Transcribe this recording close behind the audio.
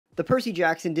The Percy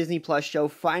Jackson Disney Plus show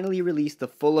finally released the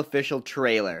full official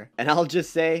trailer, and I'll just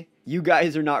say, you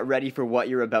guys are not ready for what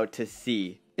you're about to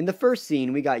see. In the first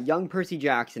scene, we got young Percy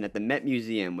Jackson at the Met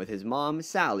Museum with his mom,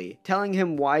 Sally, telling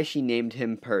him why she named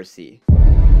him Percy.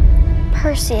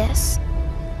 Perseus.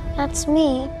 That's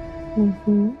me.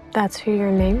 That's who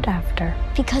you're named after.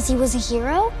 Because he was a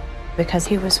hero? Because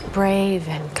he was brave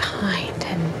and kind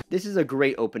and... This is a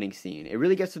great opening scene. It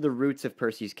really gets to the roots of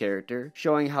Percy's character,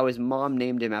 showing how his mom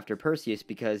named him after Perseus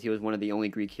because he was one of the only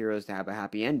Greek heroes to have a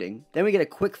happy ending. Then we get a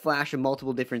quick flash of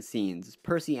multiple different scenes.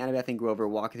 Percy, Annabeth, and Grover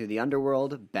walking through the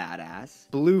underworld,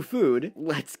 badass. Blue food,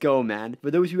 let's go, man.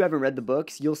 For those who haven't read the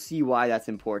books, you'll see why that's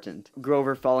important.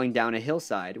 Grover falling down a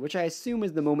hillside, which I assume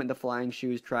is the moment the Flying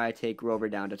Shoes try to take Grover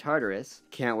down to Tartarus.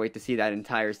 Can't wait to see that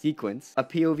entire sequence. A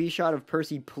POV shot of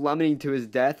Percy plummeting to his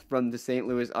death from the St.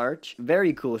 Louis Arch.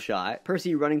 Very cool shot.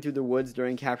 Percy running through the woods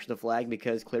during Capture the Flag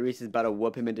because Clarice is about to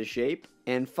whoop him into shape.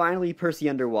 And finally, Percy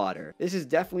underwater. This is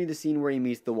definitely the scene where he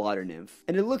meets the water nymph.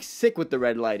 And it looks sick with the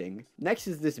red lighting. Next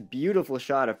is this beautiful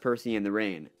shot of Percy in the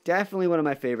rain. Definitely one of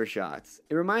my favorite shots.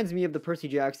 It reminds me of the Percy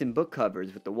Jackson book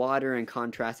covers with the water and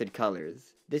contrasted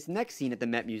colors. This next scene at the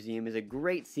Met Museum is a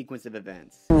great sequence of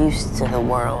events. I'm used to the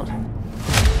world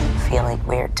feeling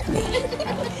weird to me.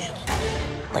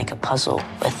 Like a puzzle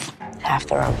with half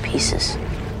the wrong pieces.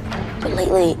 But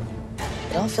lately,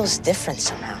 it all feels different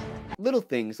somehow. Little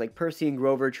things like Percy and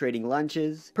Grover trading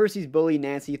lunches, Percy's bully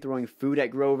Nancy throwing food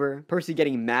at Grover, Percy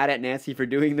getting mad at Nancy for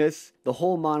doing this, the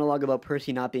whole monologue about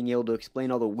Percy not being able to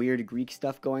explain all the weird Greek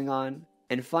stuff going on,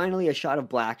 and finally a shot of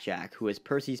Blackjack, who is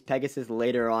Percy's Pegasus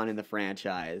later on in the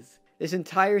franchise. This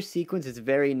entire sequence is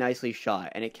very nicely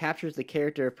shot, and it captures the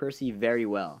character of Percy very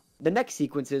well. The next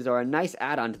sequences are a nice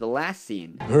add-on to the last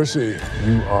scene. Percy,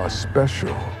 you are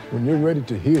special. When you're ready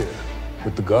to hear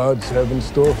what the gods have in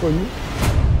store for you,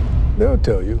 they'll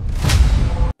tell you.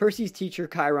 Percy's teacher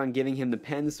Chiron giving him the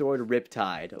pen sword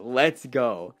Riptide. Let's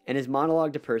go. And his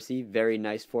monologue to Percy, very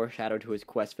nice foreshadow to his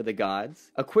quest for the gods.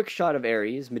 A quick shot of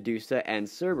Ares, Medusa, and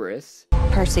Cerberus.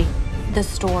 Percy, the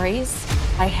stories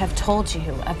I have told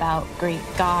you about Greek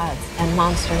gods and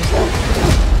monsters,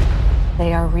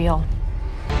 they are real.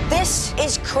 This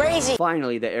is crazy!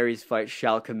 Finally, the Ares fight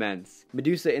shall commence.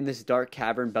 Medusa in this dark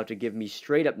cavern about to give me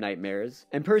straight up nightmares.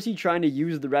 And Percy trying to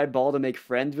use the red ball to make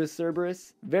friends with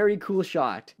Cerberus. Very cool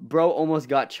shot. Bro almost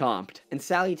got chomped. And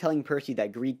Sally telling Percy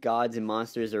that Greek gods and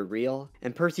monsters are real.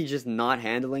 And Percy just not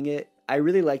handling it. I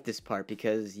really like this part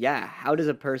because, yeah, how does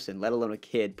a person, let alone a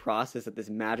kid, process that this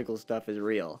magical stuff is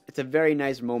real? It's a very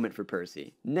nice moment for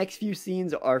Percy. Next few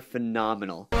scenes are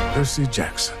phenomenal. Percy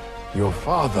Jackson, your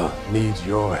father needs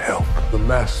your help. The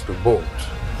Master Bolt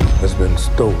has been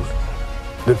stolen.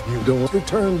 If you don't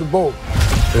return the bolt,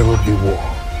 there will be war.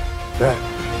 That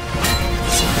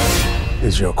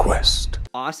is your quest.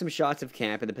 Awesome shots of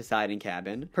camp in the Poseidon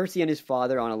cabin, Percy and his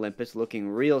father on Olympus looking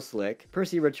real slick,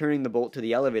 Percy returning the bolt to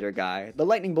the elevator guy, the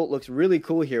lightning bolt looks really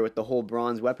cool here with the whole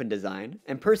bronze weapon design,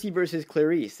 and Percy versus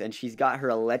Clarice, and she's got her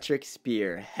electric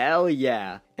spear, hell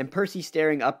yeah, and Percy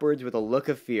staring upwards with a look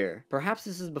of fear. Perhaps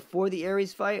this is before the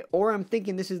Ares fight, or I'm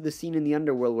thinking this is the scene in the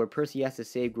underworld where Percy has to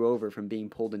save Grover from being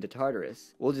pulled into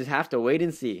Tartarus. We'll just have to wait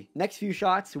and see. Next few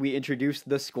shots, we introduce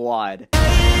the squad.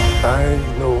 I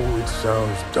know it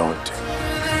sounds daunting,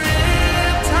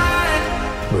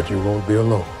 but you won't be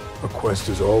alone. A quest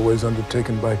is always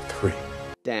undertaken by 3.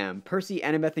 Damn, Percy,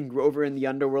 Annabeth, and Grover in the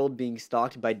underworld being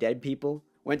stalked by dead people?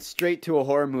 Went straight to a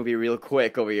horror movie real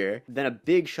quick over here. Then a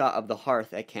big shot of the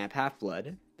hearth at Camp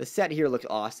Half-Blood. The set here looks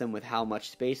awesome with how much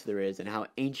space there is and how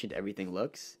ancient everything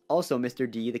looks. Also, Mr.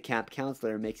 D, the camp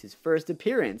counselor, makes his first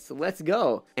appearance. Let's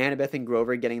go! Annabeth and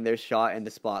Grover getting their shot in the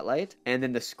spotlight. And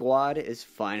then the squad is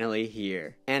finally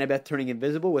here. Annabeth turning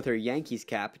invisible with her Yankees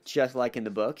cap, just like in the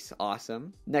books.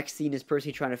 Awesome. Next scene is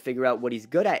Percy trying to figure out what he's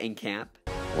good at in camp.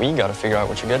 We gotta figure out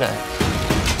what you're good at.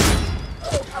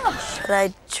 Should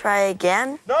I try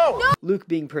again? No! Luke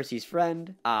being Percy's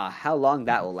friend. How long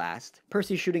that will last.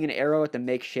 Percy shooting an arrow at the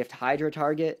makeshift Hydra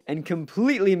target and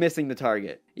completely missing the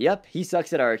target. Yep, he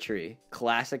sucks at archery.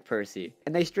 Classic Percy.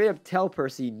 And they straight up tell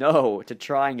Percy no to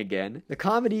trying again. The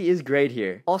comedy is great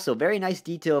here. Also, very nice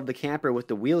detail of the camper with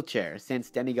the wheelchair. Since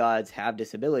demigods have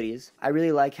disabilities, I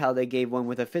really like how they gave one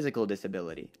with a physical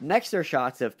disability. Next are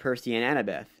shots of Percy and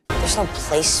Annabeth. There's no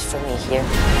place for me here.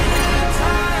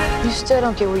 You still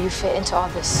don't get where you fit into all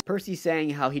this. Percy saying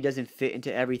how he doesn't fit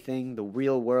into everything, the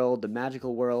real world, the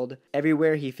magical world.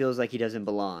 Everywhere he feels like he doesn't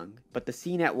belong. But the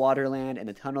scene at Waterland and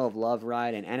the Tunnel of Love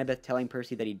ride and Annabeth telling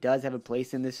Percy that he does have a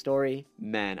place in this story,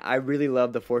 man, I really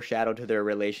love the foreshadow to their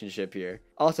relationship here.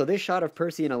 Also, this shot of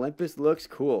Percy in Olympus looks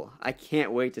cool. I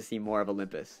can't wait to see more of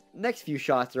Olympus. Next few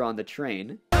shots are on the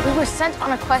train. We were sent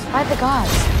on a quest by the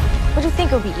gods. What do you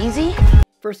think, it would be easy?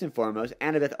 First and foremost,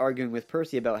 Annabeth arguing with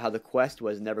Percy about how the quest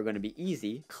was never going to be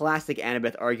easy. Classic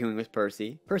Annabeth arguing with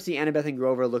Percy. Percy, Annabeth, and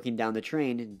Grover looking down the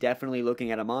train, definitely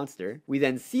looking at a monster. We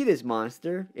then see this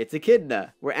monster. It's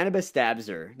Echidna, where Annabeth stabs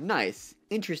her. Nice.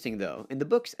 Interesting though, in the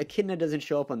books, Echidna doesn't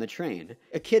show up on the train.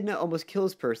 Echidna almost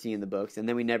kills Percy in the books, and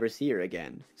then we never see her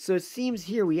again. So it seems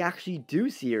here we actually do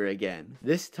see her again.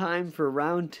 This time for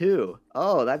round 2.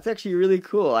 Oh, that's actually really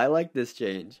cool. I like this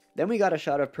change. Then we got a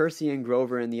shot of Percy and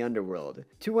Grover in the underworld.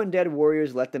 2 undead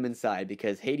warriors let them inside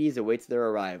because Hades awaits their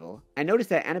arrival. I noticed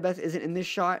that Annabeth isn't in this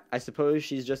shot. I suppose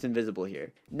she's just invisible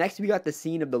here. Next we got the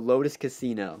scene of the Lotus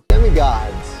Casino.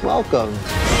 Demigods, welcome.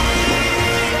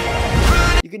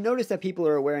 You can notice that people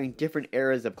are wearing different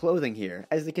eras of clothing here,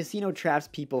 as the casino traps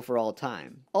people for all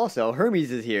time. Also,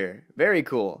 Hermes is here. Very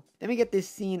cool. Then we get this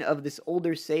scene of this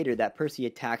older satyr that Percy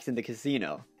attacks in the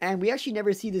casino. And we actually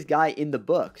never see this guy in the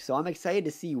book, so I'm excited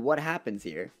to see what happens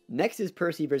here. Next is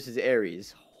Percy versus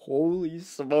Ares. Holy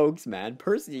smokes, man.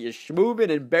 Percy is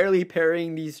schmoovin' and barely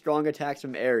parrying these strong attacks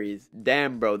from Ares.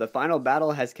 Damn, bro. The final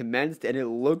battle has commenced and it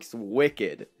looks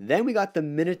wicked. Then we got the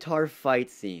Minotaur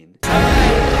fight scene.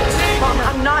 Mom,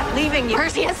 I'm not leaving you.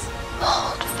 Perseus?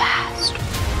 Hold fast.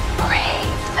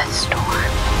 Brave the storm.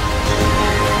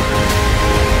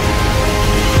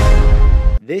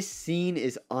 This scene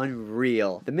is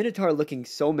unreal. The Minotaur looking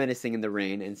so menacing in the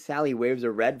rain, and Sally waves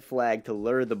a red flag to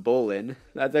lure the bull in.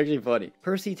 That's actually funny.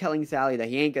 Percy telling Sally that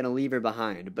he ain't gonna leave her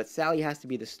behind, but Sally has to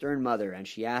be the stern mother, and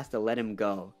she has to let him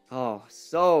go. Oh,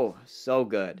 so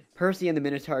good. Percy and the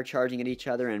Minotaur charging at each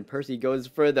other, and Percy goes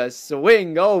for the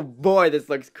swing. Oh boy, this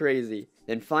looks crazy.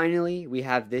 Then finally, we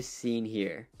have this scene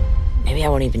here. Maybe I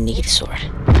won't even need a sword.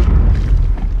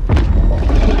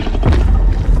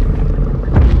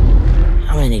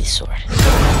 I'm gonna need a sword.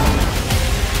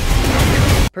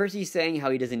 Percy saying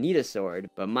how he doesn't need a sword,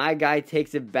 but my guy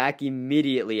takes it back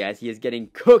immediately as he is getting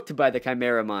cooked by the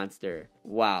Chimera monster.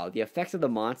 Wow, the effects of the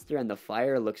monster and the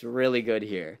fire looks really good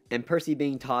here. And Percy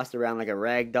being tossed around like a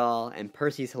rag doll, and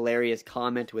Percy's hilarious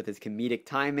comment with his comedic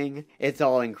timing, it's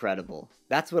all incredible.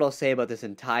 That's what I'll say about this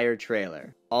entire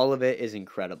trailer. All of it is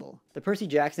incredible. The Percy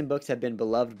Jackson books have been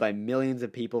beloved by millions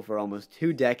of people for almost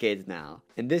 2 decades now,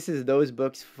 and this is those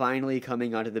books finally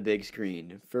coming onto the big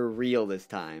screen, for real this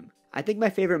time. I think my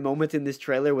favorite moments in this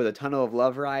trailer were the Tunnel of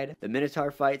Love ride, the Minotaur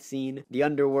fight scene, the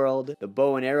underworld, the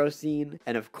bow and arrow scene,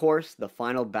 and of course, the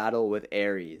final battle with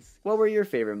Ares. What were your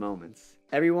favorite moments?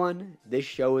 Everyone, this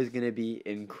show is gonna be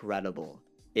incredible.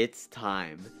 It's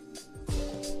time.